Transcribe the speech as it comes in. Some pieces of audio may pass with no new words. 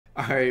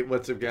Alright,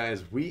 what's up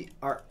guys? We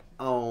are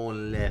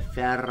on Le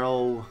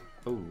PHARAOH.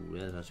 Oh,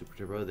 that's not Super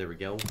Turbo. There we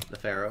go. Le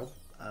PHARAOH.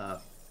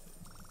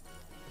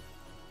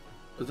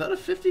 Was that a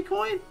 50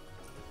 coin? Is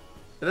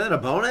that a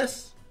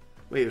bonus?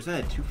 Wait, was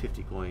that a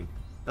 250 coin?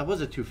 That was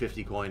a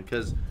 250 coin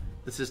because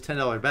this is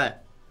 $10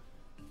 bet.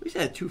 We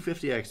said a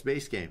 250x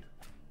base game.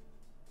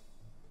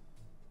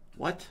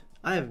 What?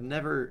 I have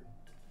never...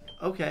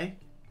 Okay.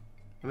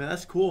 I mean,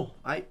 that's cool.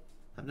 I've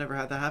never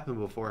had that happen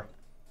before.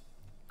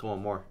 Come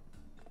on, more.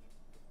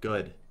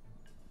 Good.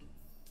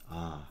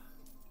 Ah.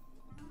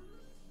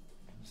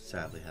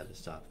 Sadly had to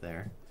stop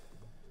there.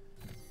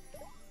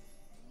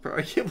 Bro,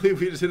 I can't believe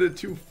we just hit a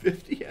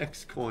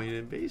 250x coin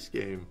in base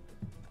game.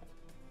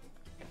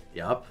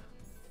 Yup.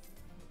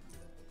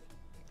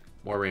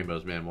 More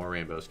rainbows, man. More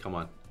rainbows. Come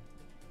on.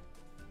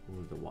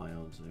 Ooh, the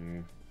wilds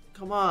there.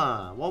 Come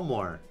on. One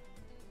more.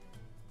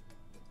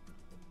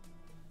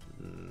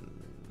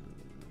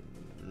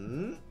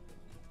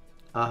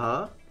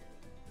 Uh-huh.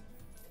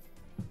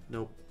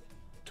 Nope.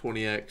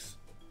 20x.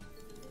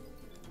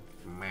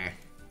 Meh.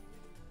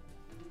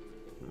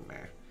 Meh.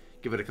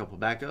 Give it a couple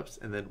backups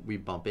and then we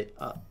bump it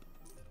up.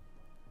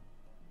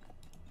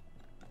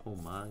 Oh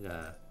my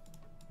god.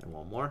 And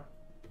one more.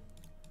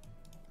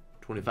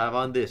 25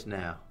 on this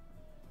now.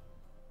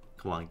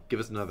 Come on,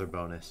 give us another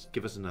bonus.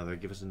 Give us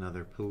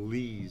another,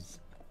 please.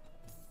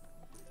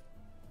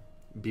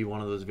 Be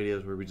one of those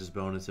videos where we just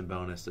bonus and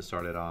bonus to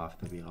start it off.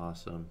 That'd be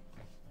awesome.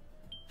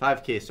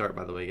 5K start,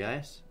 by the way,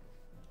 guys.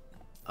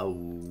 Oh,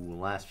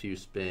 last few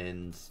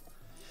spins.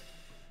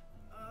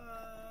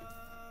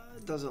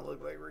 It doesn't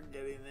look like we're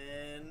getting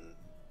in.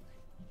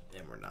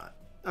 And we're not.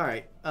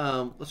 Alright,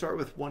 let's start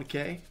with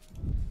 1K.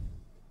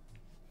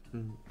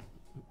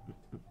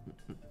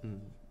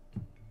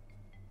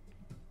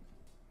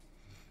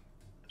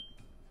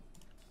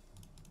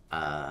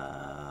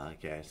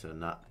 Okay, so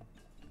not...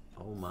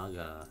 Oh my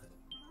god.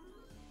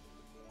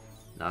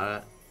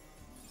 Not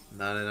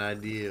an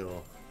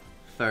ideal.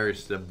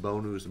 First, a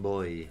bonus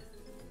boy.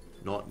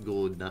 Not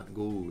good, not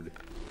good.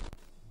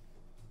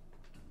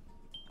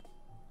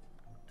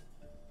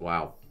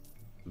 Wow.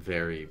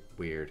 Very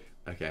weird.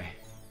 Okay.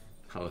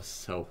 That was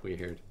so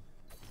weird.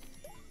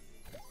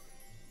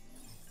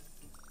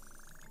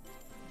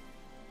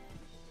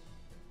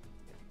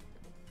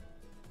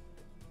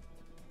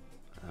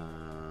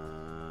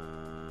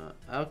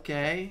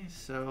 Okay,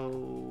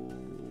 so...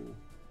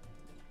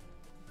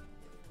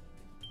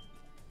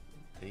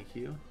 Thank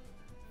you.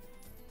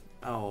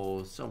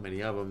 Oh, so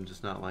many of them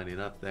just not lining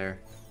up there.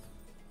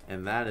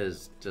 And that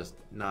is just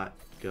not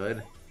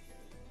good.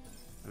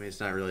 I mean, it's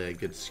not really a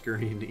good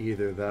screen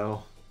either,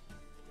 though.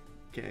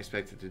 Can't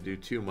expect it to do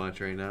too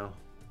much right now.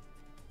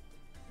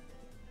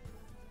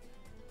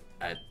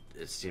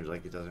 It seems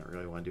like it doesn't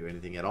really want to do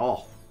anything at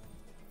all.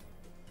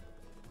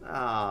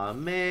 Aw,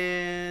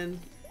 man.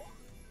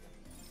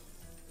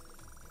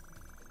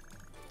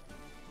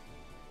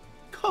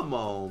 Come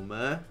on,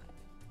 man.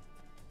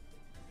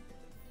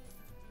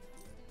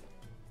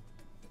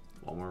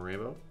 One more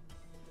rainbow.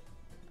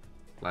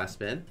 Last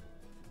spin.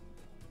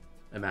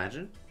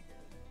 Imagine.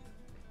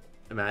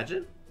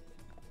 Imagine.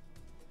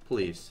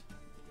 Please.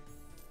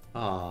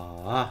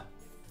 Ah.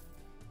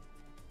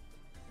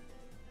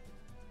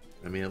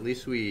 I mean, at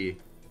least we...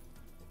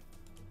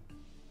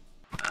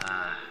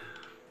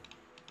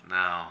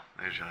 No,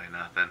 there's really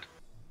nothing.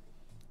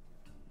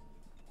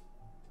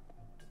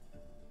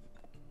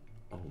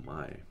 Oh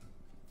my.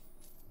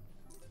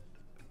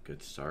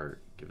 Good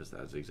start. Give us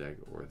that zigzag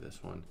or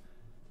this one.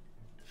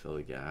 Fill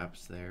the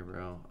gaps there,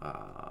 bro.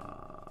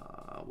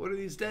 What are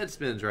these dead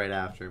spins right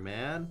after,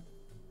 man?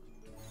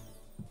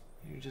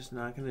 You're just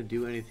not gonna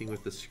do anything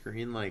with the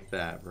screen like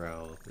that,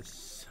 bro. It's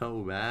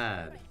so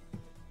bad.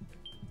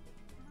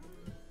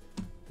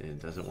 And it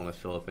doesn't want to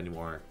fill up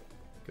anymore.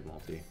 Good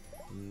multi.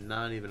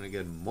 Not even a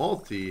good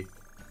multi.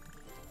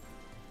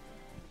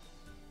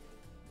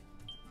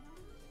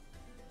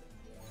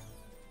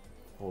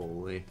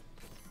 Holy.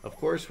 Of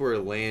course we're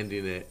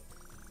landing it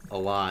a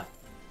lot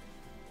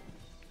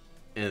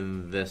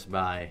in this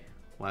buy.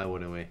 Why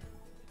wouldn't we?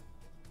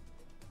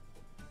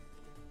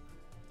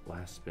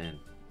 Last spin.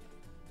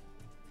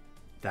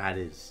 That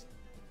is...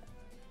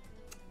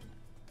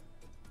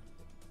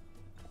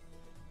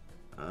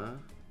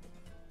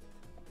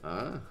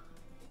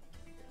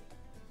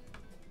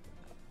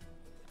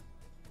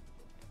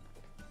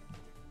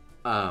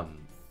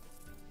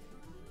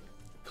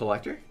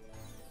 Collector?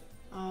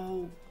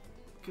 Oh,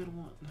 good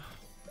one.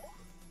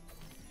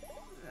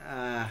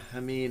 I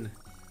mean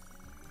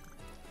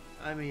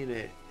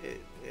it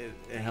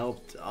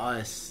helped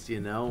us,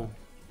 you know?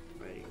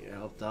 Like, it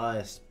helped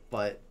us,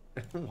 but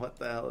what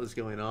the hell is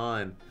going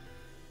on?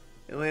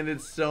 It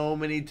landed so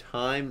many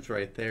times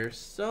right there.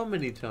 So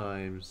many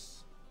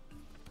times.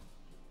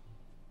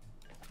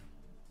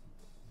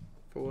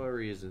 For what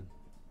reason?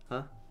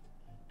 Huh?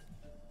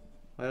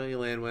 Why don't you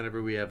land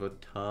whenever we have a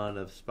ton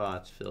of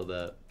spots filled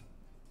up?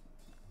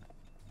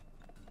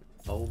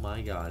 Oh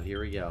my god,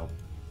 here we go.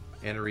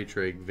 And a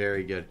retrig.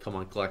 Very good. Come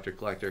on, collector,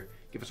 collector.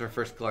 Give us our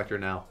first collector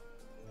now.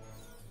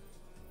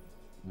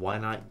 Why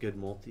not good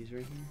multis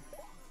right here?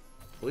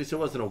 At least it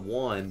wasn't a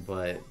 1,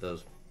 but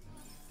those...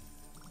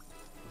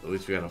 At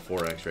least we got a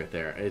 4x right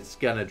there. It's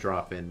gonna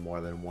drop in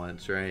more than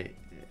once, right?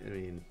 I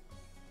mean,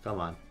 come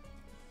on.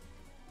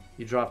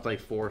 You dropped like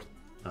 4...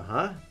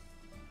 Uh-huh.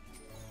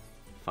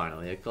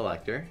 Finally a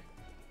collector.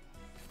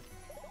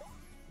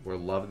 We're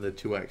loving the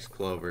 2x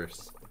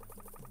clovers.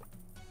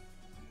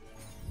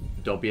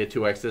 Don't be a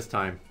 2x this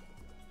time.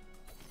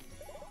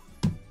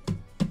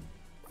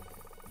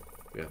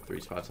 We have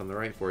 3 spots on the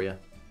right for you.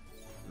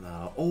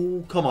 No.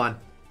 Oh, come on.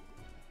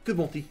 Good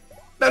multi.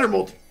 Better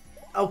multi.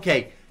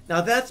 Okay.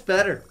 Now that's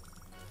better.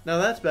 Now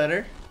that's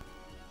better.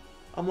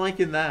 I'm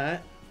liking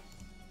that.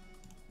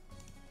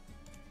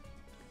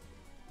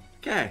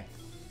 Okay.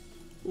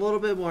 A little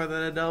bit more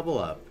than a double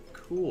up.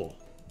 Cool.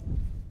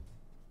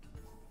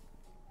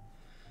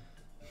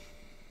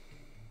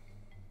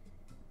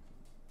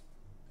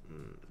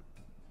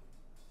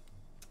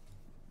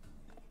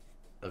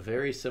 A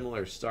very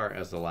similar start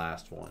as the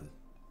last one.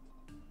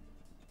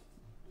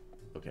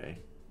 Okay.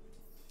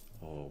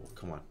 Oh,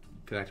 come on.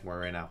 Connect more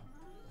right now.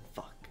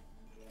 Fuck.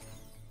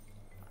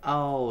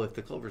 Oh, if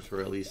the clovers were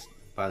at least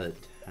by the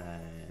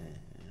time.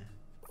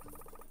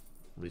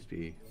 At least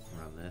be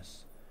around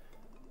this.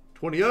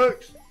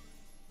 20x!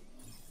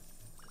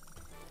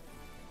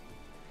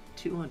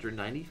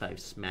 295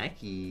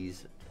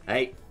 smackies.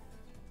 Hey!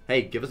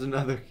 Hey, give us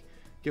another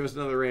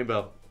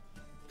rainbow.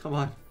 Come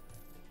on.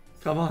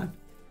 Come on.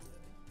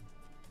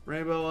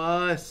 Rainbow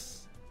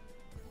us.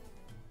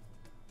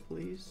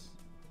 Please.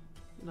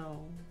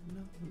 No,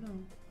 no, no.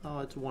 Oh,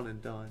 it's one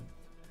and done.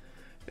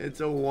 It's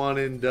a one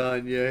and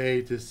done. You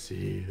hate to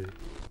see it.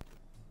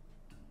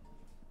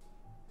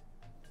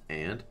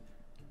 And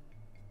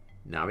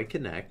now we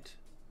connect.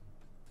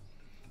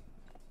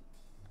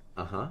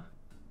 Uh-huh.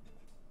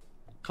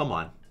 Come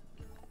on.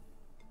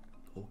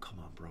 Oh, come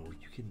on, bro.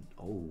 You can...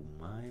 Oh,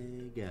 my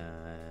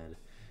God.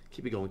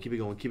 Keep it going, keep it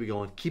going, keep it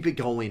going. Keep it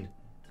going.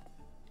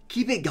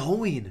 Keep it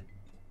going.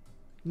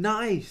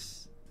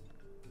 Nice.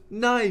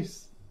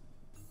 Nice.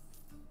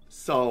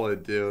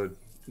 Solid, dude.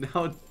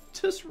 Now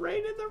just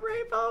rain in the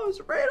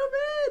rainbows. Rain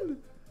them in.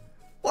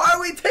 Why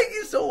are we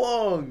taking so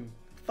long?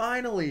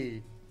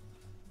 Finally.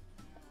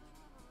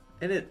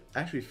 And it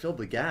actually filled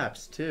the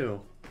gaps,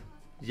 too.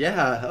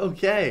 Yeah,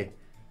 okay.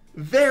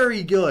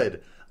 Very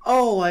good.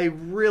 Oh, I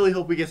really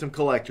hope we get some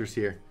collectors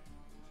here.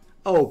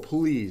 Oh,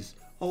 please.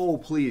 Oh,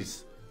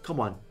 please. Come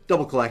on.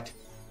 Double collect.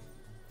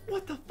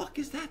 What the fuck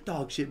is that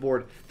dog shit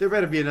board? There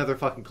better be another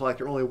fucking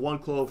collector. Only 1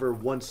 clover,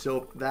 1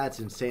 soap. That's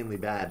insanely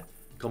bad.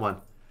 Come on.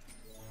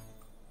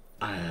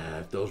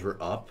 If those were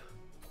up.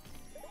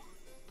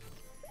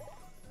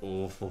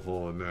 Oh,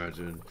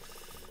 imagine.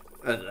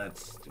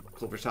 That's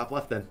clover top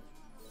left then.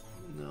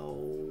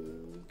 No.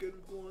 Good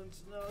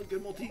ones. No,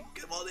 good multi.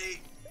 Good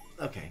multi.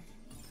 Okay.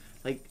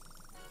 Like,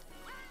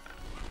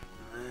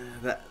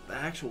 the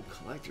actual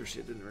collector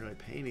shit didn't really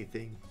pay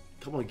anything.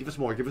 Come on, give us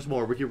more, give us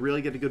more. We can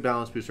really get a good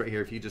balance boost right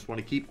here if you just want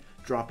to keep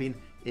dropping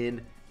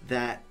in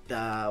that,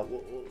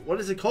 what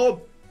is it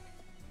called?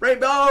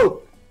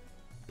 Rainbow!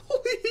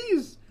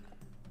 Please!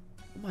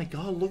 Oh my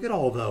God, look at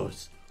all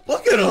those.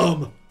 Look at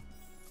them!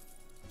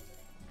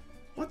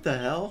 What the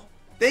hell?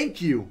 Thank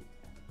you!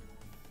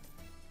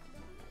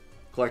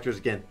 Collectors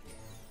again.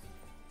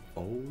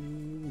 Oh,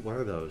 what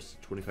are those?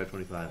 25,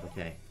 25,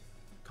 okay.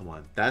 Come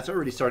on. That's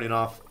already starting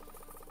off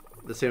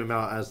the same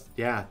amount as,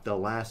 yeah, the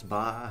last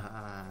buy.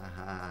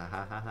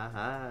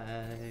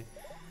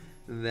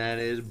 That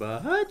is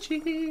butt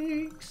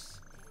cheeks.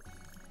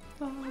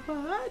 Oh,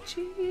 butt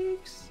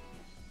cheeks.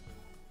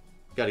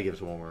 Gotta give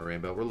us one more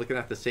rainbow. We're looking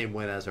at the same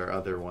win as our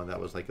other one that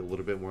was like a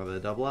little bit more than a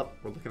double up.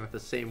 We're looking at the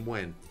same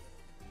win.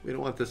 We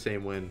don't want the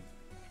same win.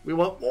 We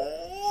want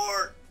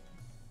more.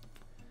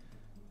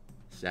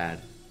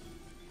 Sad.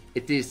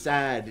 It is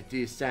sad. It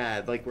is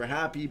sad. Like, we're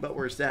happy, but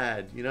we're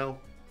sad, you know?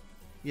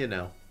 You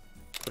know.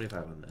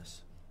 25 on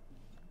this.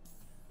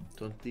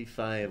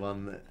 25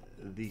 on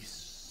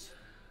this.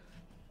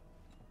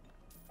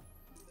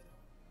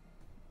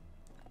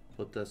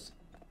 Put this...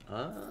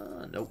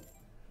 nope.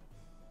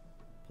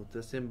 Put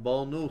this in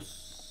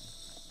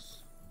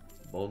bonus.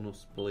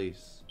 Bonus,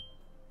 please.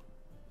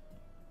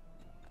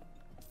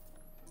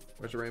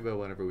 Where's the rainbow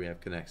whenever we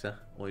have connects, huh?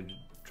 Only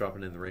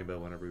dropping in the rainbow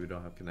whenever we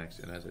don't have connects.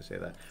 And as I say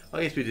that,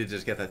 well, I guess we did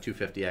just get that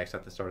 250x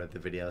at the start of the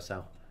video,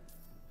 so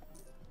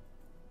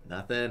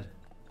nothing.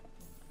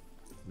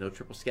 No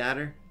triple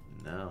scatter.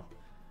 No.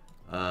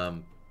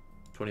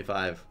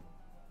 25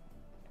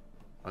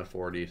 on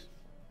 40s.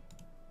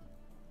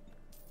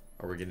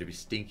 Are we going to be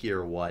stinky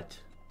or what?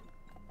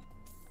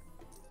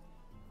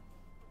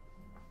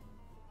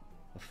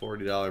 A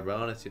 $40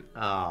 bonus.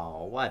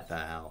 Oh, what the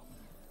hell?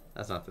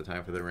 That's not the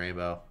time for the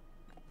rainbow.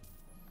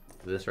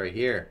 This right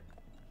here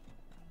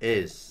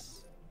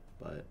is,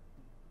 but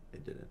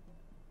it didn't.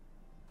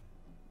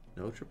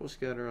 No triple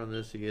scatter on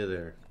this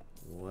either.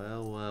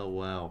 Well, well,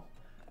 well.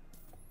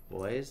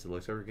 Boys, it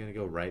looks like we're going to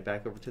go right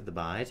back over to the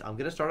buys. I'm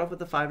going to start off with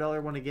the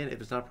 $5 one again. If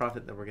it's not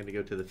profit, then we're going to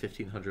go to the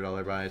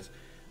 $1,500 buys.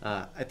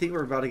 I think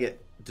we're about to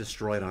get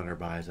destroyed on our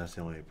buys. That's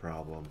the only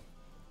problem.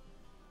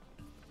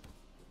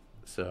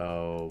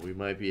 So we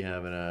might be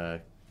having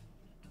a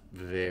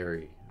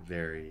very,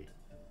 very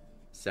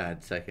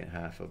sad second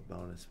half of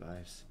bonus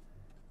vibes.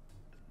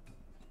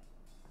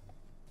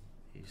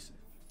 He's,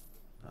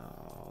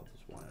 oh,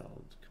 those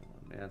wilds. Come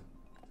on, man.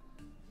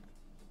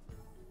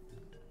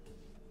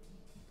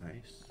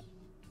 Nice.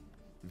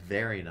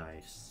 Very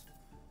nice.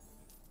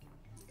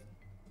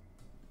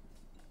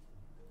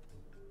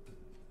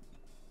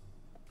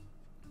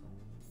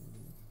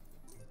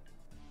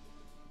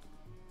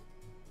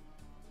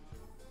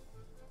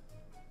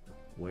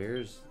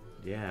 Where's...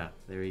 Yeah,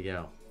 there you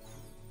go.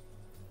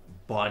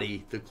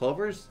 Buddy. The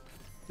clovers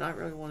not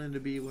really wanting to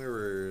be where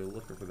we're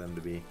looking for them to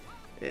be.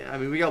 I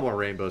mean, we got more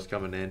rainbows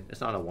coming in. It's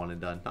not a one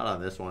and done. Not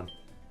on this one.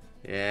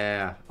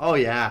 Yeah. Oh,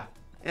 yeah.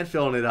 And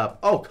filling it up.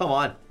 Oh, come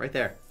on. Right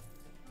there.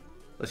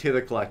 Let's hear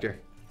the collector.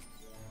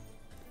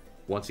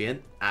 Once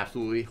again,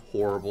 absolutely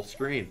horrible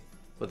screen.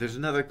 But there's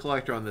another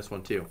collector on this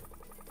one, too.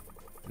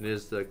 And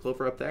is the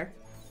clover up there?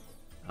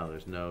 Oh,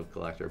 there's no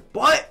collector.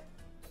 But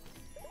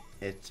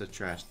it's a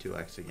trash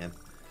 2x again.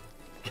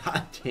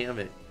 God damn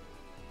it.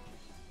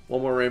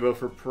 One more rainbow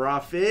for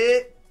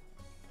profit.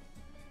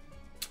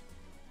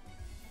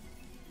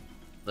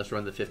 Let's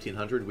run the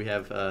 1500. We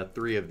have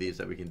 3 of these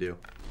that we can do.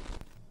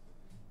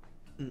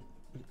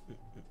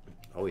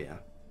 Oh, yeah.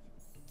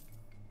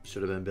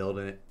 Should have been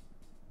building it.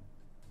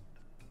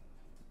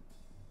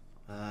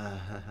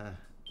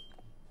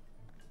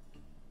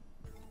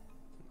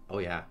 Oh,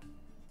 yeah.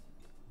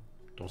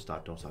 Don't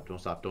stop, don't stop, don't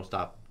stop, don't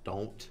stop.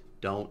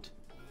 Don't.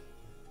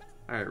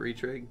 Alright,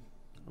 retrig.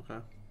 Okay.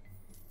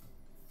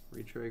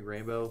 Retrig,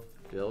 rainbow.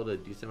 Filled a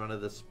decent amount of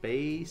the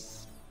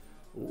space.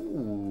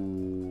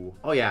 Ooh.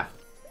 Oh, yeah.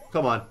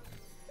 Come on.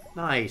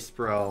 Nice,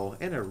 bro.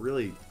 And a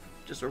really,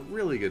 just a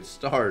really good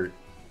start.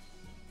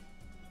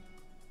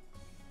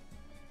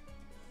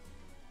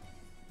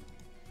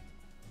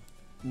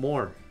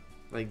 More.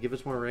 Like, give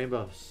us more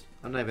rainbows.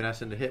 I'm not even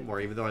asking to hit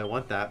more, even though I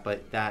want that.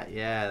 But that,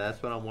 yeah,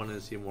 that's what I'm wanting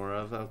to see more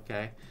of.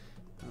 Okay.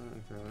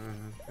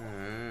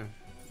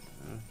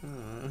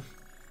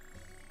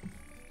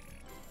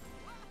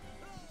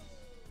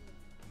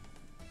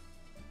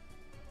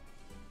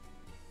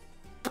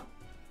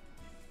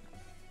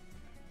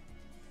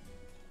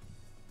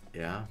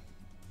 Yeah.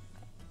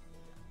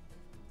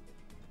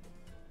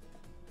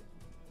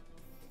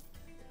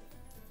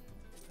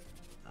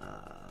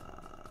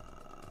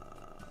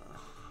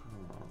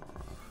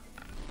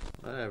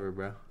 Whatever,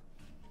 bro.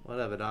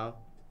 Whatever, dog.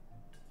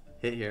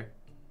 Hit here.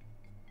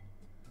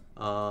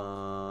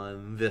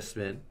 On this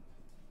spin.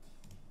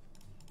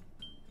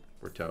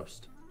 We're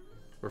toast.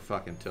 We're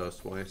fucking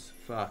toast, boys.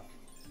 Fuck.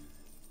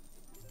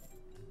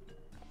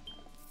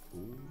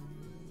 Ooh.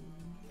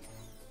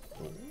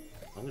 Oh.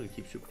 I'm gonna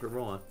keep super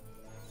rolling.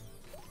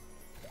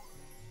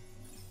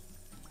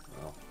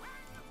 Oh.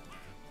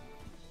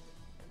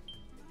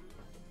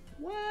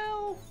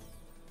 Well.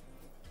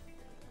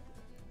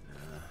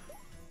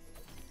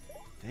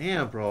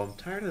 Damn, bro. I'm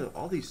tired of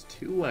all these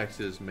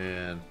 2x's,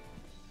 man.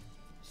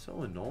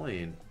 So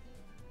annoying.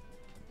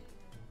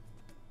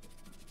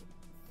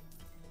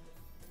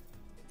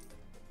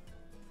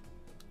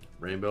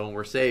 Rainbow and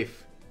we're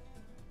safe.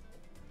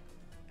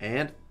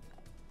 And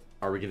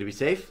are we going to be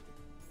safe?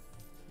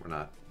 We're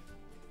not.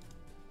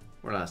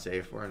 We're not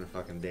safe. We're in a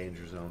fucking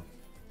danger zone.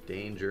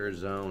 Danger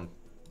zone.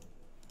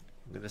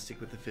 I'm going to stick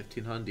with the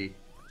 1500.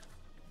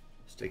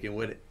 Sticking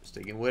with it.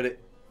 Sticking with it.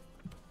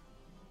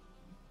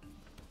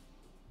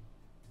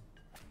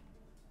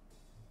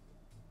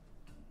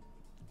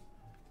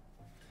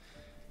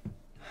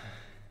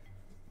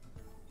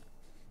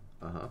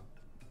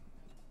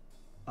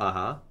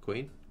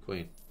 Queen?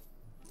 Queen.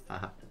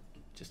 Haha.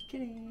 Just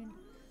kidding.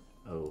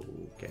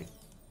 Okay.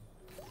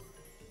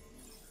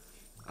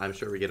 I'm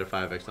sure we get a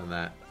 5x on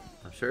that.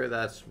 I'm sure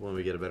that's when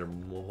we get a better...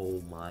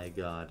 Oh my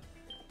god.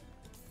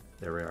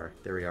 There we are.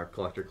 There we are.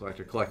 Collector,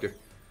 collector, collector.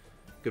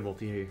 Good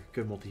multi here.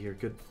 Good multi here.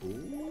 Good.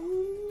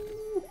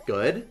 Ooh.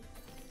 Good.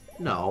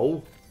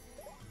 No.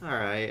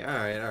 Alright,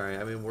 alright, alright.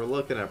 I mean, we're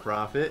looking at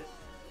profit.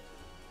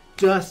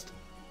 Just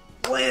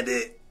land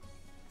it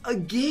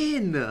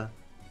again.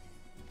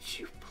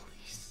 You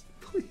please,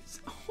 please.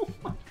 Oh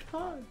my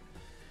god.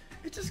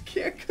 It just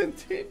can't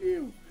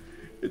continue.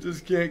 It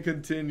just can't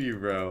continue,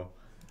 bro.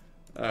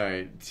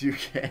 Alright,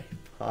 2K.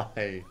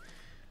 Bye.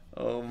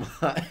 Oh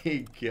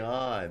my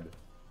god.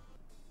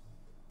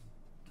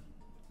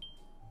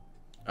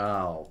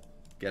 Oh,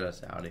 get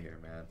us out of here,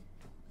 man.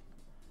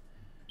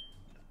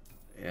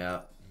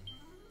 Yeah.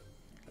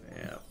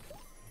 Yeah.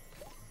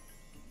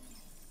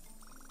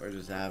 We're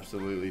just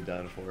absolutely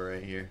done for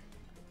right here.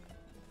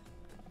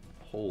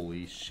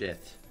 Holy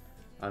shit.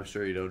 I'm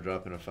sure you don't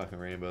drop in a fucking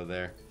rainbow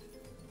there.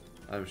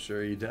 I'm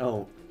sure you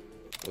don't.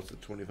 What's the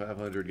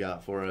 2500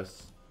 got for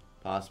us?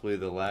 Possibly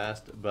the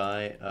last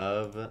buy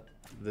of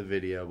the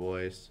video,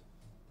 boys.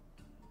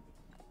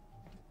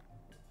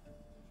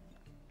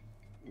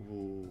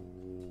 Ooh.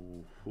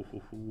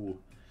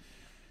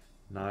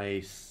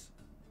 Nice.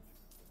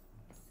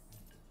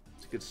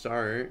 It's a good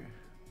start.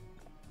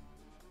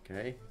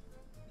 Okay.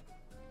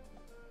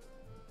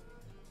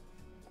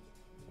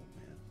 Oh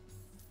man.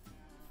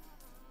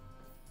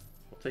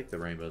 take the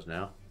rainbows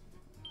now.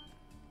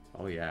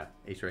 Oh yeah,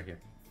 ace right here.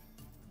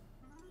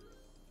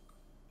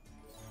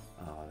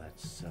 Oh,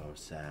 that's so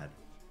sad.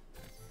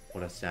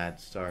 What a sad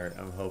start.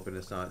 I'm hoping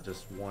it's not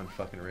just one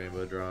fucking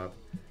rainbow drop.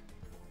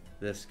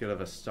 This good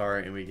of a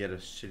start and we get a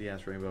shitty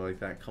ass rainbow like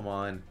that. Come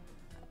on.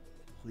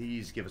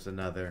 Please give us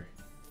another.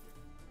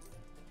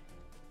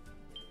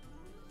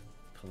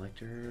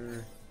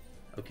 Collector.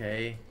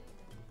 Okay.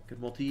 Good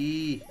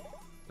multi.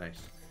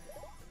 Nice.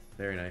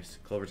 Very nice.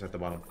 Clover's at the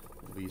bottom.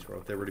 Please, bro.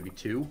 If there were to be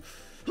two.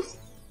 Good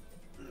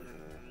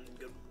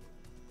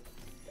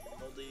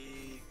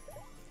multi.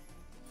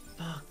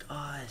 Fuck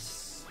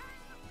us.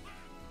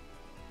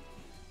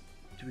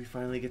 Do we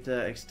finally get to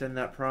extend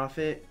that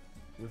profit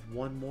with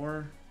one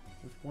more?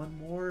 With one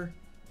more?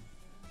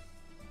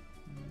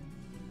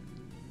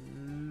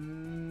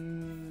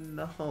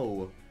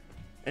 No.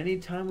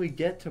 Anytime we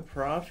get to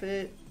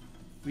profit,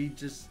 we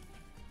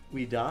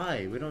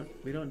die. We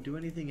don't do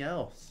anything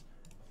else.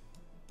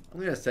 I'm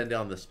gonna send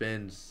down the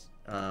spins.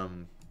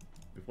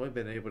 We've only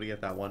been able to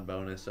get that one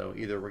bonus, so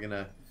either we're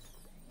gonna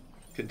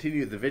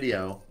continue the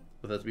video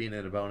with us being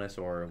in a bonus,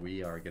 or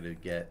we are gonna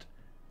get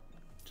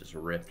just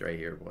ripped right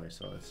here, boys.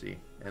 So let's see.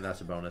 And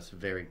that's a bonus.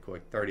 Very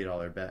quick.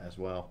 $30 bet as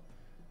well.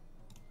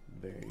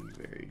 Very,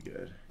 very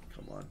good.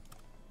 Come on.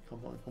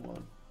 Come on, come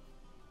on.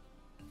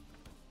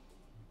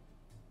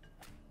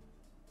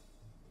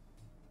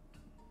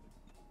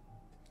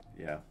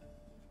 Yeah.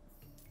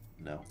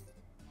 No.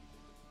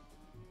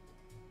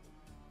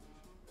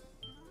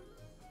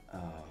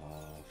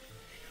 Oh,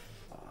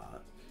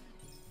 fuck.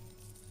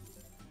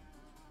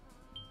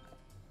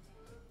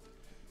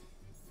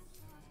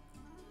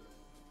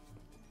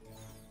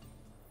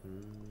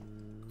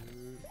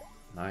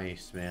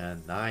 Nice,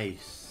 man.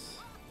 Nice.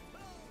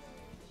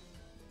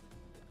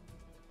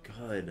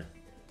 Good.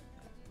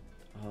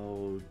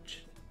 Oh,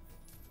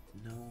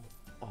 no.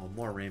 Oh,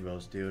 more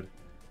rainbows, dude.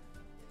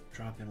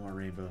 Drop in more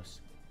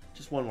rainbows.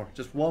 Just one more.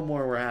 Just one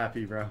more. We're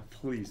happy, bro.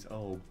 Please.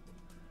 Oh.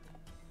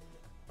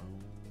 Oh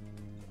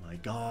my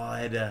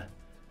god.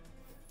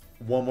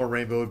 One more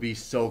rainbow would be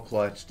so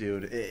clutch,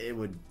 dude. It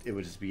would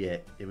just be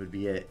it. It would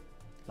be it.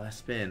 Last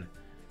spin.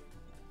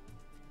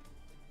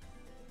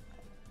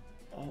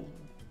 Oh.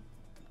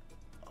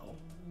 Oh.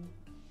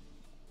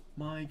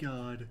 My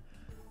god.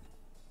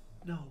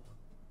 No.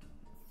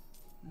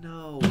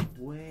 No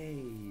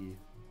way.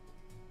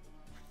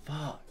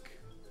 Fuck.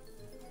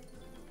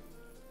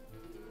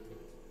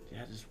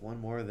 Yeah, just one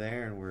more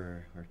there and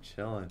we're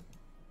chilling.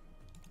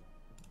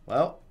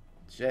 Well,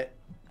 shit.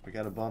 We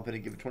gotta bump it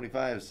and give it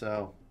 25,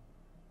 so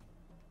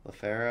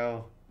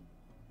PHARAOH,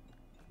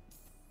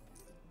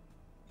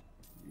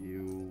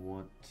 you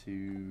want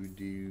to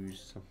do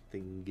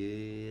something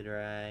good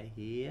right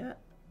here?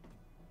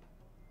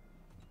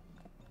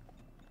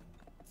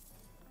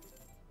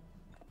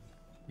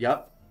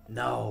 Yep.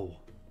 No.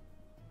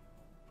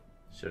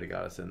 Should have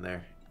got us in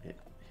there. It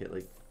hit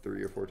like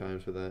 3 or 4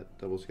 times for that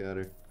double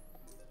scatter.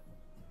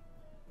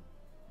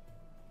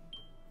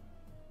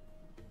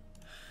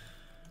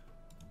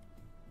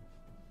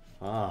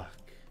 Fuck.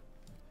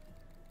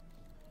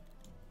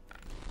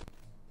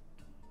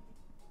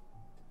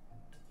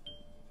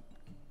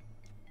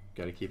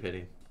 Gotta keep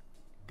hitting.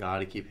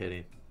 Gotta keep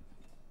hitting.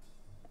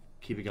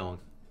 Keep it going.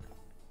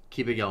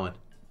 Keep it going.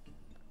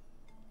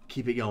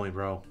 Keep it going,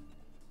 bro.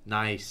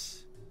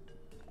 Nice.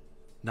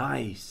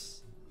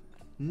 Nice.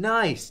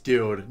 Nice,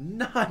 dude.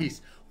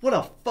 Nice. What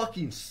a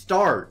fucking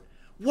start.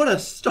 What a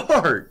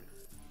start.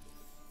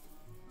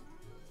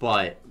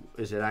 But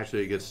is it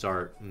actually a good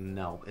start?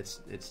 No,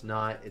 it's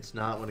not. It's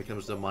not when it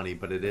comes to money,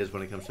 but it is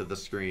when it comes to the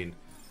screen.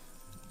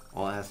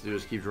 All it has to do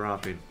is keep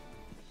dropping.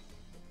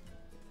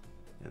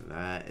 And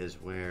that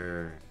is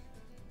where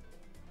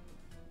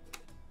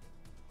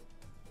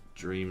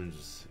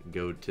dreams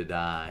go to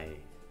die,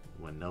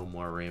 when no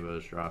more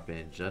rainbows drop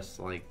in, just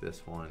like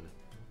this one.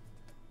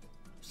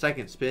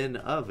 Second spin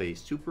of a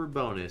super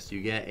bonus.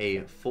 You get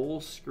a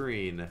full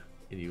screen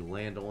and you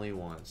land only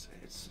once.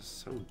 It's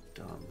just so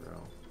dumb,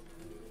 bro.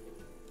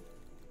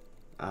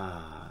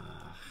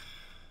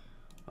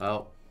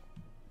 Well,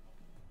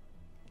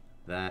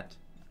 that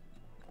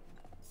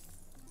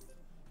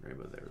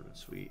rainbow there would have been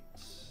sweet.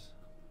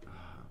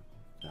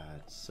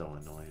 That's so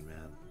annoying,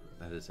 man.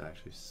 That is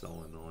actually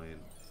so annoying.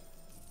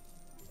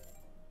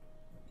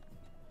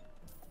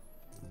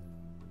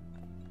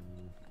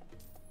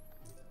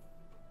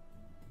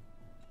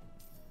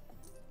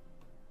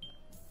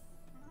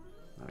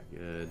 Not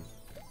good.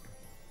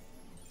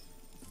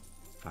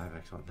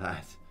 5x on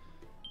that.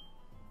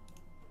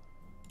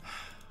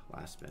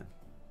 Last spin.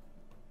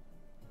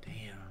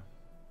 Damn.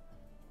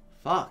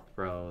 Fuck,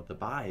 bro. The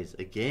buys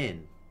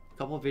again. A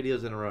couple of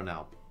videos in a row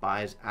now.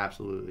 Buys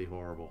absolutely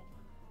horrible.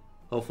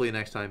 Hopefully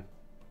next time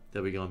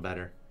they'll be going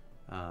better.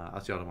 I'll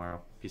see y'all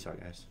tomorrow. Peace out,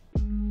 guys.